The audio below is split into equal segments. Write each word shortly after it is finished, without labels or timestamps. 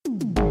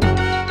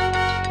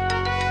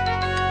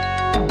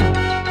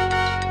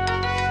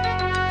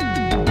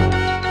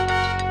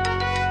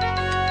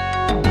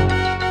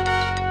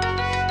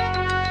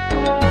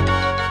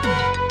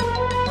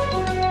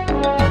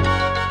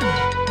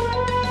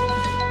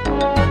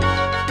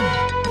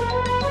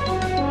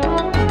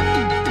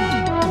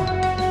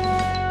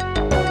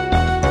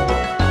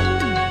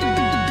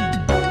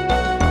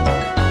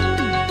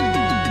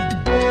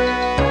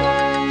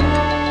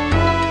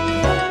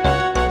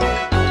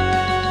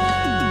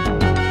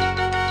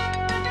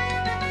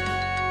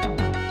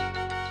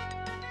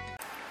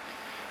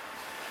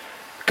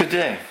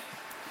day.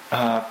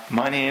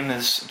 My name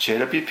is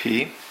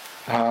JWP.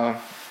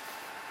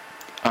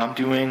 I'm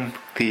doing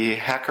the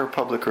Hacker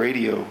Public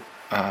Radio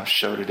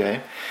show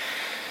today.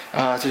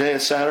 Today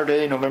is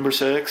Saturday, November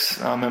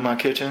 6th. I'm in my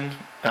kitchen.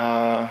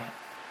 I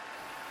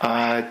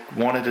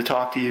wanted to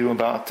talk to you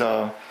about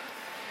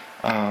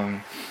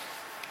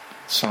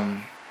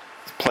some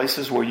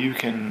places where you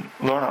can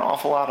learn an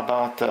awful lot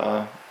about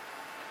the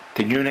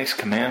Unix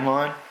command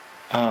line.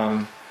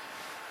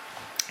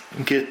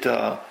 Get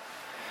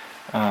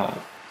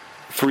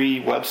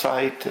free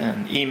website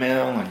and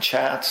email and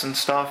chats and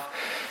stuff,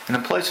 and a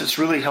place that's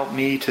really helped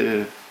me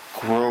to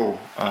grow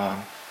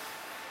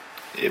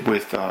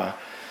with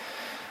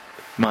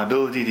my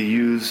ability to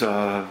use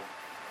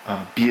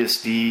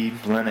BSD,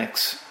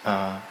 Linux,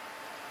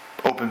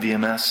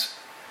 openvms,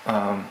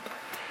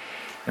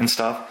 and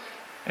stuff.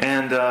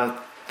 And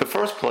the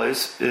first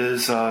place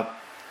is I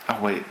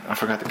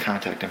forgot the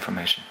contact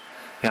information.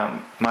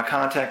 Yeah, my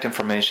contact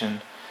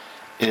information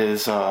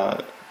is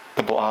the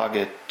blog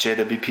at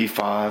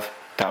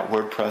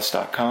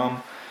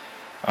jwp5.wordpress.com.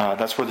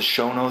 That's where the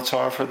show notes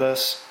are for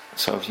this.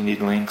 So if you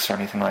need links or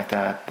anything like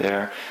that,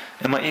 there.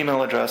 And my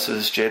email address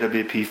is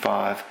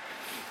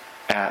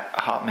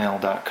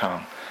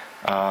jwp5@hotmail.com.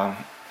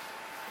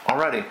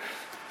 Alrighty.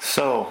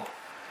 So,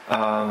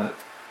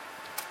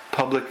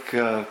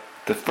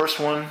 the first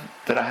one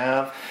that I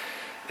have,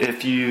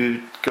 if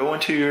you go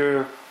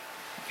into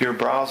your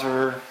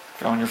browser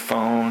on your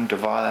phone,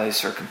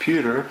 device, or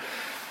computer,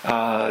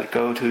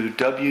 go to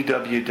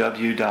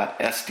www.sdf.org.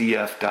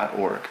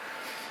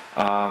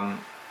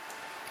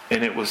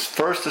 And it was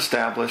first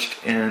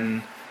established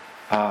in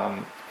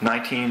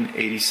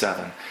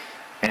 1987.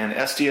 And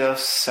SDF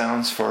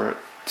stands for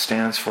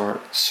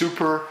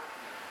Super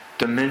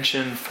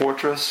Dimension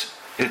Fortress.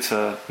 It's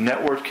a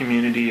network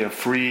community of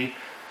free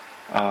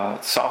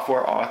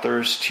software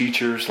authors,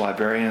 teachers,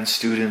 librarians,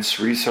 students,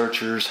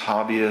 researchers,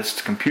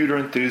 hobbyists, computer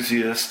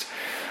enthusiasts,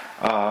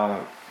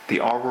 the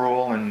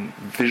aural and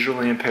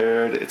visually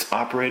impaired. It's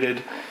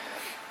operated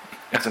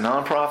as a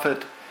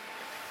nonprofit.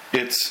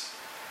 Its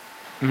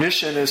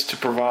mission is to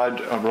provide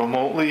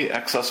remotely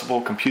accessible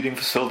computing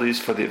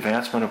facilities for the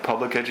advancement of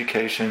public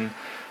education,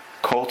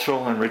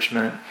 cultural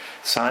enrichment,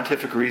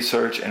 scientific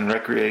research, and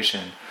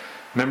recreation.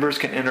 Members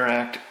can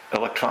interact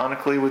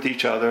electronically with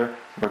each other,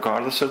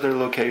 regardless of their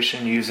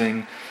location,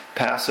 using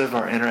passive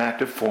or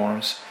interactive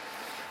forums.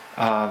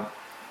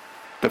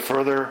 The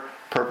further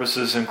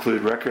purposes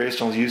include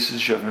recreational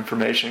usage of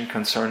information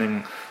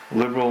concerning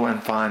liberal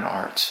and fine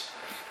arts.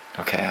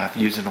 Okay, I've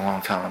used it a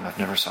long time. I've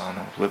never saw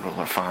no liberal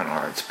or fine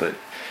arts, but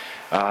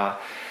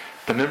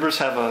the members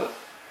have a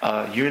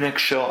Unix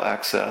shell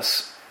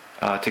access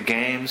to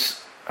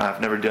games.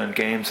 I've never done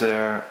games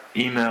there.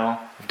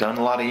 Email. I've done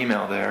a lot of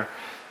email there.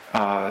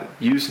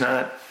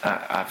 Usenet.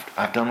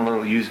 I've done a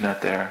little Usenet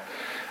there.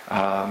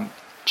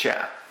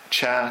 Chat.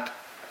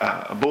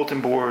 A bulletin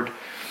board.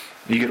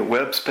 You get a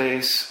web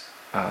space.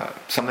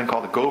 Something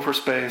called the Gopher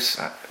space.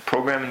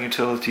 Programming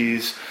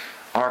utilities.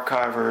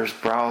 Archivers,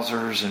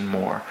 browsers, and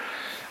more.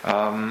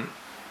 The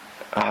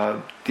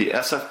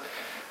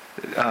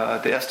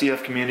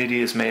SDF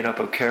community is made up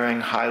of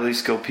caring, highly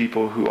skilled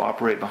people who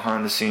operate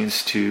behind the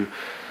scenes to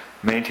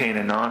maintain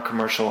a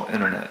non-commercial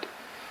internet.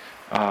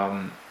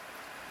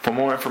 For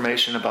more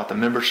information about the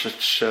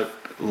membership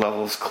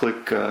levels,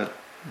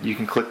 you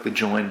can click the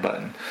join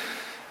button.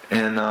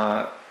 And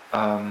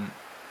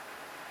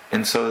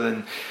so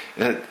then,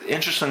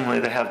 interestingly,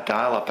 they have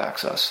dial-up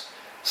access.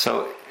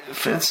 So,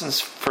 for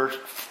instance,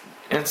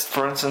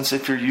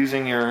 if you're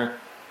using your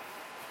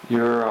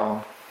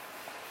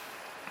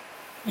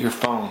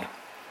phone,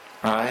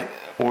 right,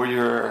 or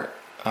your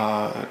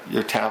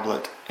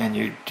tablet, and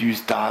you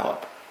use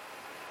dial-up,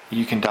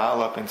 you can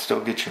dial up and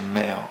still get your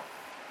mail.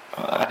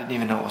 I didn't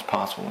even know it was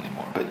possible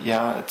anymore, but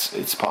yeah,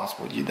 it's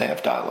possible. They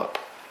have dial-up.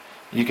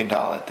 You can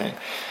dial that thing.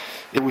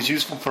 It was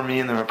useful for me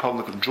in the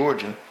Republic of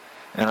Georgia,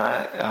 and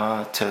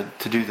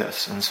to do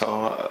this. And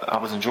so I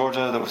was in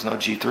Georgia. There was no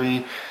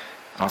G3.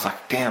 I was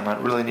like, damn, I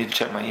really need to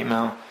check my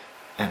email.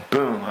 And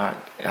boom, I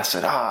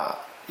said, I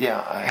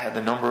had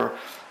the number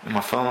in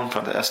my phone for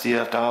the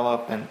SDF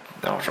dial-up, and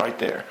I was right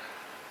there,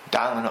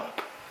 dialing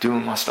up,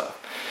 doing my stuff.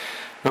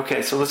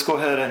 Okay, so let's go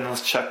ahead and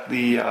let's check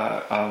the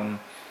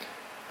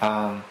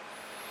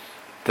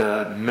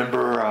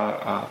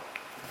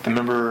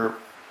member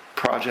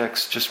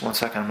projects. Just 1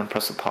 second, I'm going to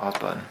press the pause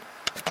button.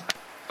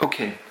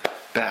 Okay,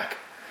 back.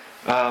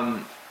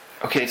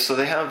 Okay, so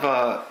they have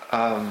a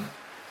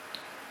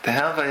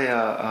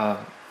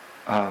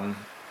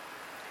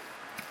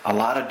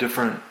lot of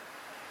different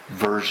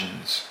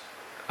versions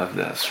of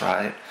this,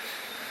 right?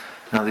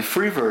 Now, the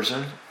free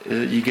version,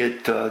 you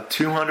get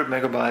 200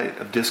 megabyte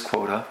of disk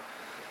quota,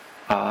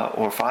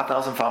 or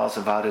 5,000 files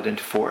divided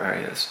into 4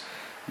 areas.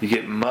 You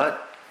get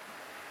MUT,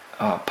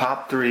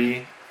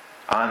 POP3,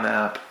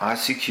 IMAP,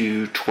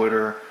 ICQ,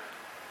 Twitter,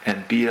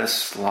 and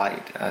BS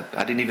Lite. I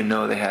didn't even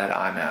know they had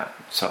IMAP,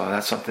 so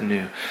that's something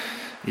new.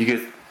 You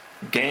get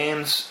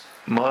games,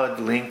 MUD,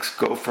 links,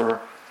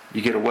 Gopher.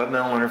 You get a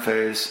webmail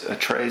interface, a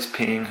trace,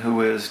 ping,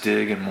 whois,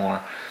 dig, and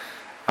more.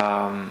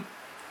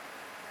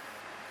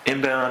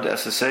 inbound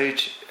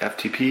SSH,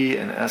 FTP,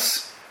 and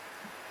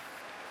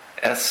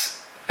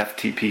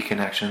SFTP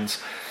connections.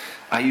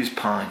 I use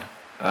Pine.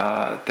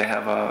 They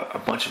have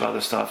a bunch of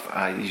other stuff.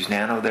 I use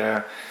Nano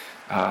there,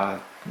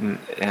 so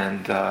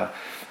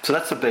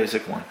that's the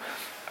basic one.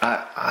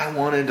 I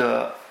wanted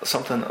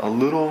something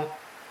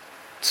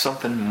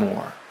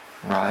more,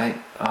 right?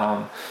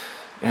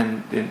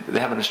 And they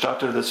have an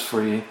instructor that's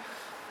free,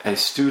 a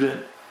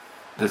student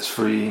that's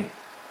free.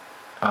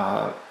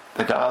 The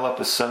dial-up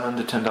is $7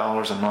 to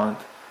 $10 a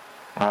month,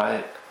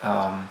 right?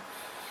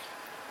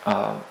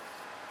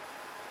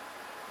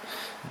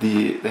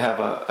 They have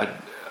a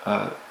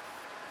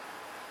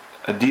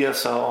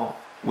DSL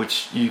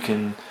which you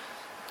can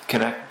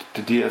connect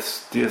to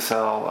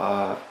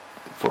DSL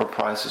for a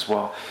price as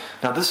well.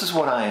 Now this is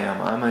what I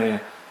am.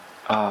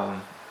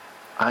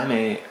 I'm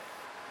a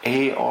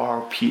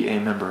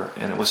ARPA member,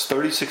 and it was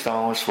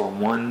 $36 for a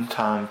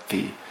one-time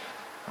fee.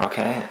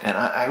 Okay, and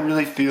I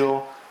really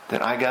feel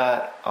that I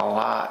got a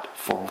lot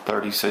for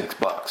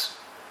 $36.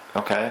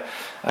 Okay,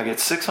 I get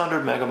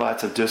 600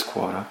 megabytes of disk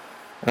quota.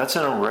 That's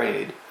in a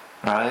RAID,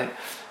 right?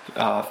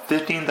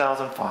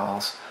 15,000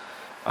 files.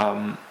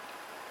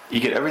 You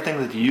get everything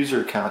that the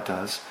user account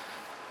does.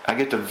 I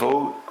get to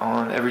vote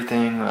on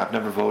everything. I've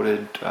never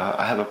voted.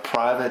 I have a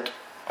private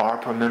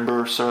ARPA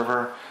member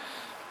server.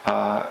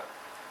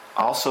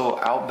 Also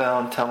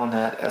outbound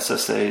telnet,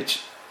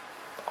 SSH,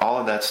 all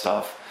of that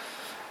stuff.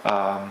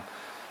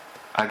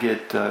 I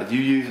get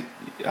UU.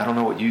 I don't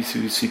know what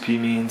UCP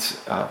means,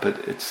 but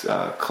it's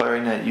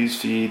Clarinet use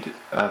feed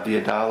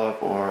via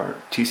dial-up or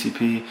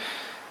TCP.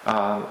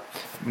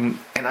 And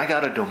I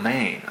got a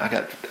domain. I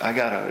got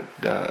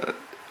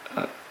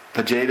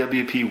a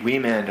JWP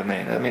WeMan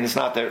domain. I mean, it's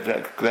not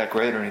that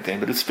great or anything,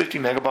 but it's 50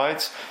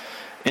 megabytes.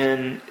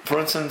 And for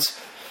instance,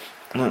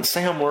 let's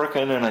say I'm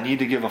working and I need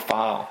to give a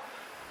file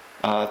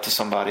to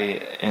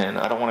somebody, and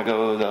I don't want to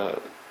go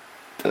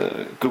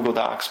the Google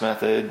Docs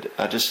method.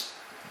 I just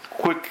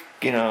quick,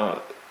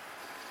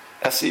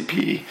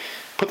 SCP,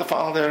 put the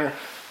file there,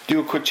 do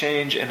a quick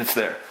change, and it's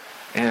there.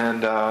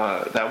 And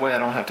that way I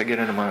don't have to get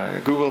into my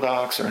Google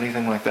Docs or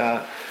anything like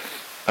that.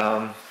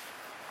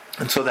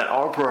 And so that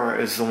ARPA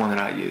is the one that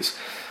I use.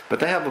 But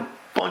they have a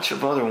bunch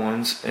of other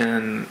ones,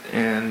 and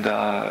they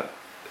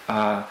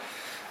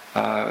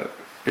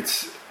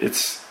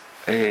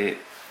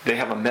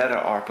have a meta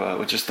ARPA,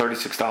 which is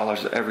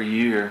 $36 every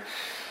year.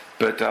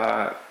 But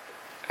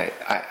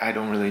I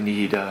don't really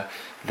need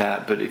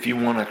that. But if you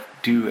want to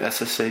do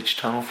SSH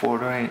tunnel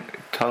forwarding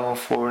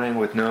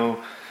with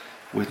no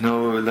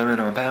limit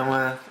on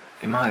bandwidth,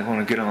 you might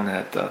want to get on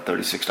that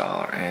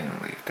 $36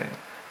 annually thing,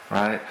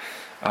 right?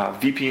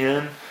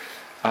 VPN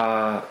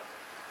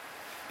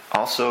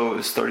also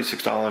is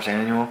 $36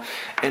 annual,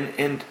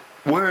 and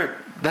where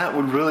that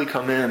would really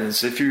come in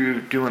is if you're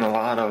doing a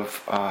lot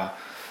of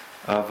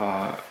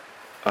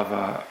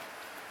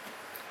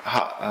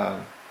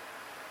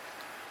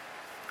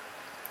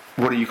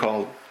what do you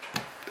call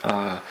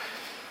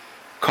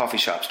coffee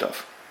shop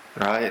stuff,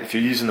 right? If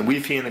you're using the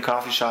Wi-Fi in the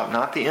coffee shop,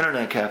 not the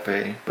internet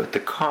cafe, but the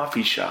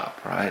coffee shop,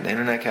 right? The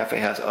internet cafe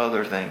has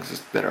other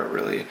things that are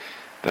really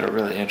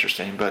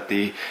interesting, but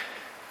the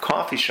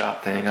coffee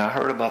shop thing, I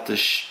heard about this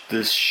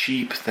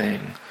sheep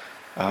thing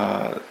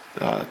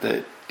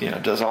that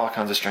does all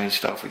kinds of strange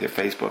stuff with your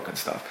Facebook and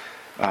stuff.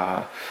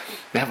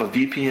 They have a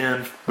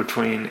VPN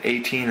between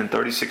 $18 and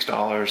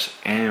 $36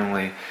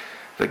 annually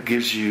that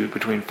gives you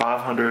between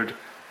 500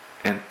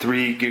 and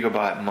 3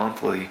 gigabyte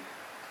monthly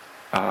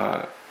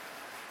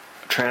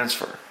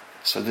transfer.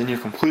 So then you're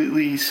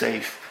completely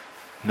safe.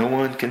 No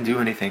one can do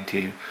anything to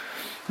you.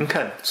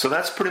 Okay, so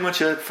that's pretty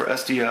much it for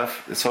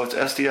SDF. So it's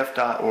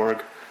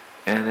sdf.org,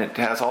 and it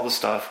has all the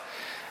stuff,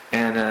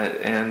 and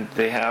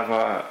they have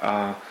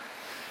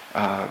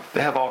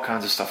all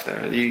kinds of stuff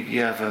there. You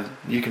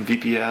can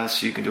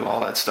VPS, you can do all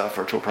that stuff,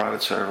 virtual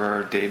private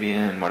server,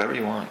 Debian, whatever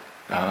you want.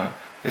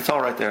 It's all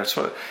right there.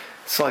 So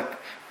it's like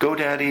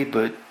GoDaddy,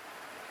 but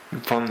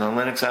from the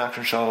Linux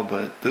Action Shell,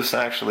 but this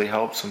actually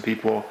helps some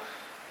people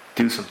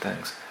do some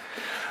things.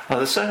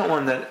 The second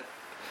one that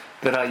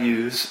I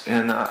use,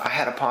 and I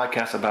had a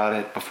podcast about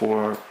it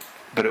before,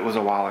 but it was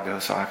a while ago,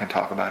 so I can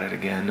talk about it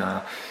again.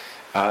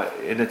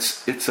 And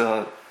it's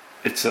a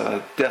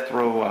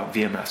deathrow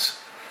VMS,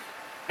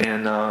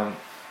 and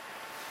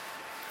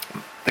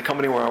the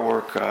company where I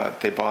work,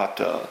 they bought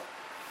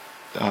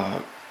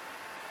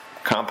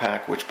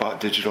Compaq, which bought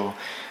Digital,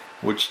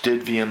 which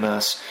did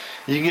VMS.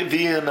 You can get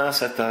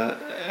VMS at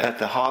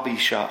the hobby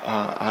shop,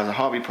 as a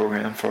hobby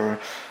program for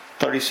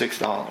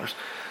 $36.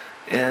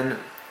 And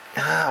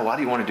why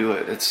do you want to do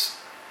it? It's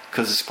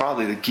because it's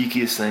probably the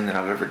geekiest thing that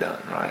I've ever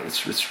done, right?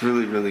 It's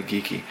really, really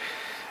geeky.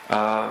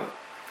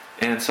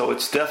 And so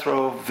it's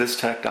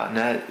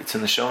deathrowvistech.net. It's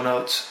in the show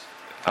notes.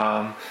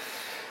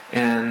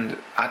 And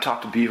I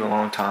talked to Beav a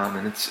long time,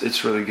 and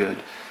it's really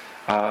good.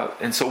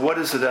 And so what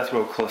is a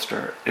deathrow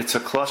cluster? It's a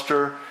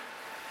cluster.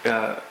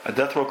 A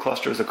deathrow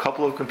cluster is a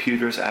couple of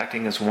computers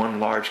acting as one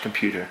large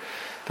computer.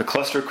 The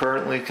cluster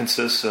currently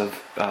consists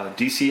of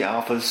DC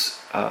alphas,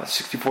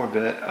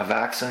 64-bit, a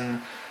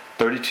Vaxxon,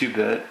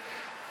 32-bit,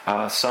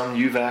 some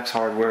UVax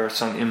hardware,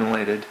 some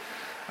emulated,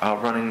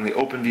 running the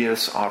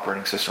openvms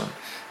operating system.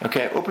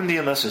 Okay,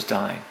 openvms is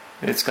dying.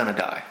 It's going to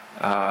die.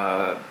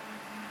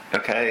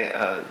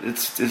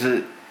 Is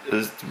it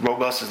as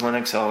robust as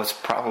Linux? Oh, it's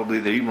probably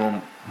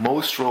the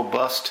most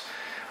robust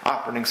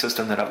operating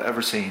system that I've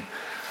ever seen.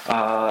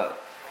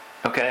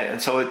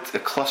 And so it's a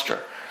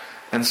cluster.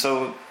 And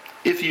so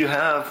if you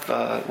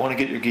want to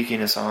get your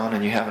geekiness on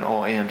and you have an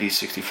old AMD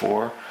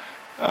 64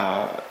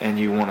 and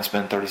you want to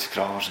spend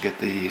 $36 to get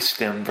the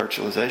STEM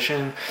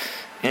virtualization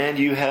and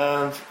you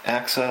have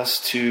access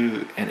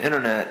to an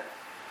internet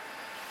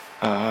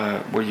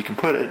where you can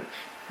put it,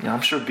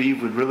 I'm sure B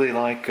would really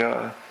like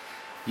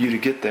you to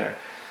get there.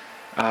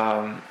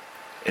 What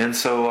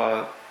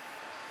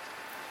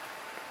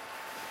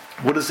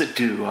does it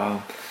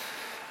do?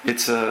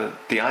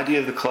 The idea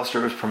of the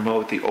cluster is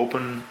promote the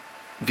open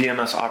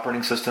VMS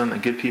operating system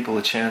and give people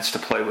a chance to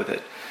play with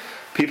it.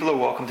 People are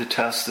welcome to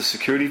test the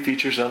security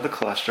features of the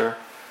cluster,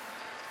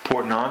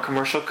 port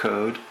non-commercial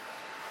code,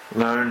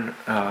 learn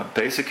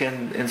basic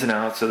ins and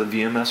outs of the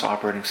VMS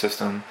operating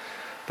system.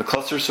 The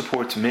cluster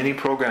supports many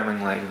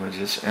programming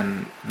languages,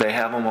 and they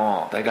have them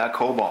all. They got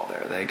COBOL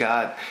there. They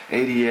got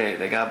ADA.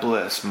 They got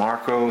Bliss,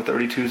 Marco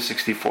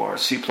 3264,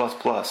 C++,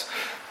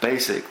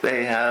 BASIC.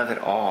 They have it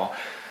all.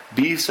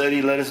 B said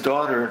he let his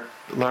daughter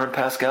learn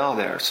Pascal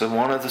there, so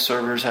one of the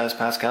servers has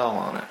Pascal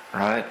on it,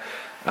 right?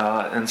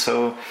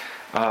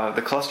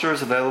 The cluster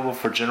is available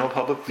for general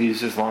public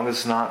use as long as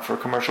it's not for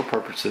commercial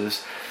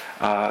purposes.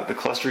 The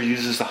cluster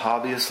uses the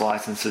hobbyist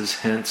licenses,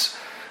 hence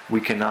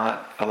we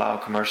cannot allow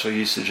commercial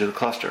usage of the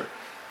cluster.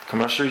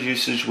 Commercial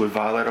usage would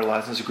violate our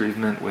license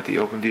agreement with the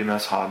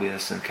openvms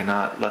hobbyists and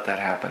cannot let that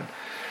happen.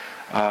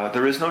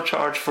 There is no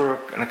charge for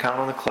an account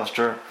on the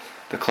cluster.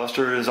 The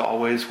cluster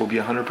will be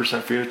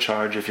 100% free of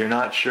charge. If you're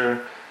not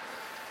sure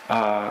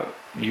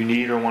you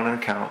need or want an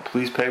account,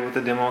 please pay with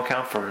the demo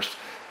account first.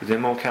 The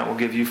demo account will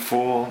give you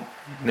full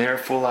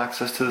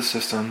access to the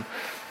system.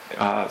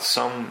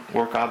 Some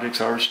work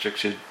objects are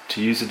restricted.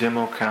 To use a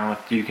demo account,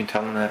 you can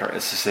tell them that or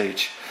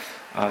SSH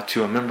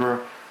to a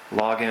member,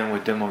 log in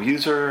with demo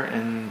user,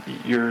 and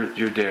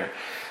you're there.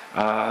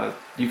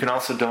 You can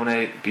also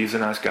donate. B's a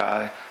nice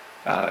guy.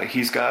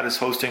 He's got his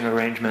hosting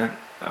arrangement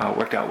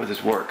worked out with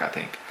his work, I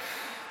think.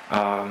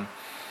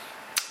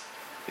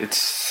 It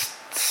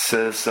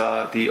says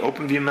the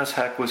OpenVMS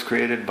hack was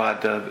created by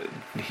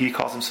he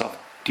calls himself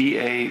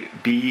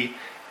DABEVE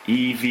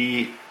in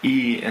the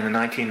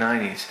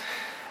 1990s.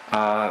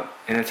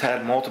 And it's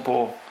had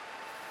multiple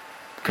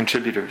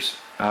contributors.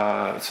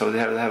 So they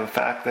have a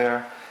fact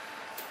there.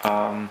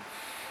 How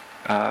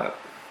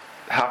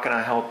can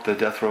I help the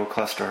deathrow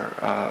cluster?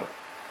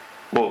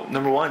 Well,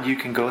 number one, you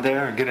can go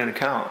there and get an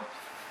account.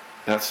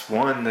 That's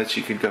one that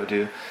you could go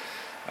do.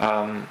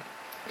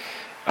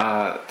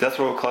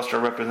 Deathrow cluster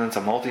represents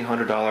a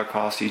multi-$100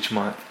 cost each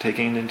month,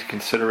 taking into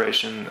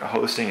consideration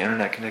hosting,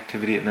 internet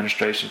connectivity,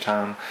 administration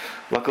time.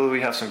 Luckily,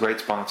 we have some great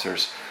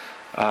sponsors.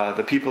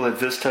 The people at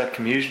Vistech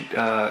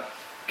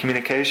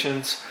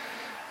Communications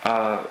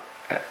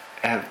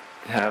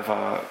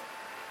have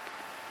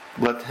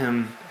let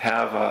him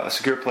have a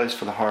secure place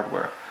for the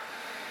hardware.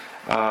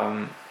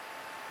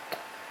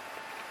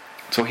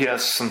 So he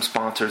has some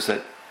sponsors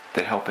that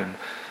help him.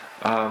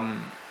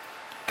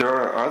 There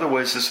are other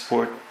ways to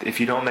support. If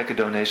you don't make a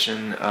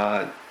donation,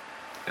 you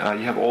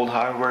have old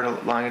hardware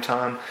lying at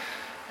time.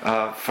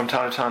 From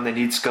time to time, they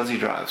need SCSI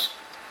drives.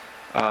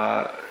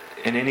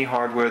 And any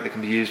hardware that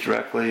can be used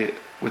directly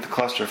with the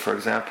cluster, for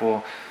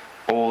example,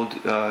 old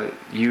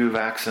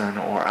Vaxxon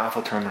or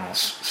Alpha terminals.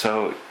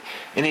 So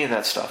any of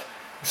that stuff.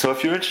 So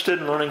if you're interested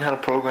in learning how to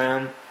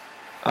program,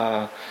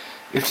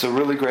 it's a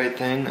really great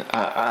thing.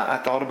 I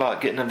thought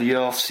about getting a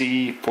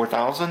VLC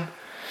 4000.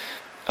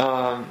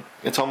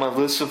 It's on my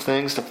list of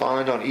things to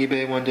find on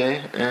eBay one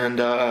day, and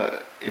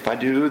if I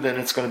do, then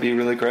it's going to be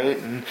really great,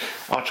 and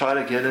I'll try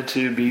to get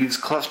into B's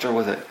cluster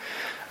with it.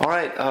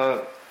 Alright,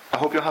 I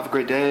hope y'all have a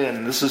great day,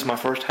 and this is my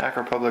first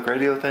Hacker Public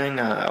Radio thing.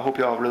 I hope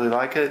y'all really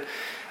like it.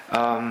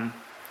 I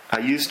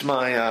used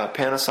my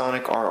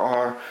Panasonic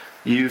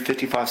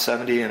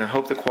RRU5570, and I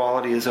hope the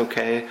quality is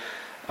okay.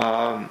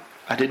 I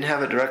didn't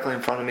have it directly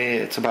in front of me.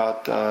 It's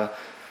about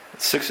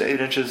 6 to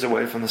 8 inches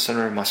away from the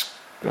center of my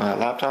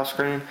laptop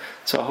screen,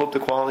 so I hope the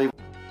quality.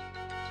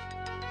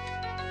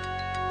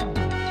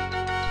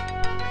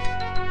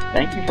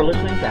 Thank you for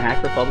listening to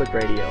Hacker Public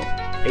Radio.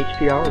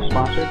 HPR is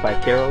sponsored by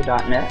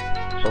Caro.net,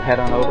 so head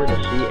on over to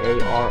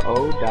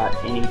caro.net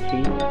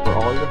for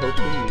all your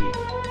hosting needs.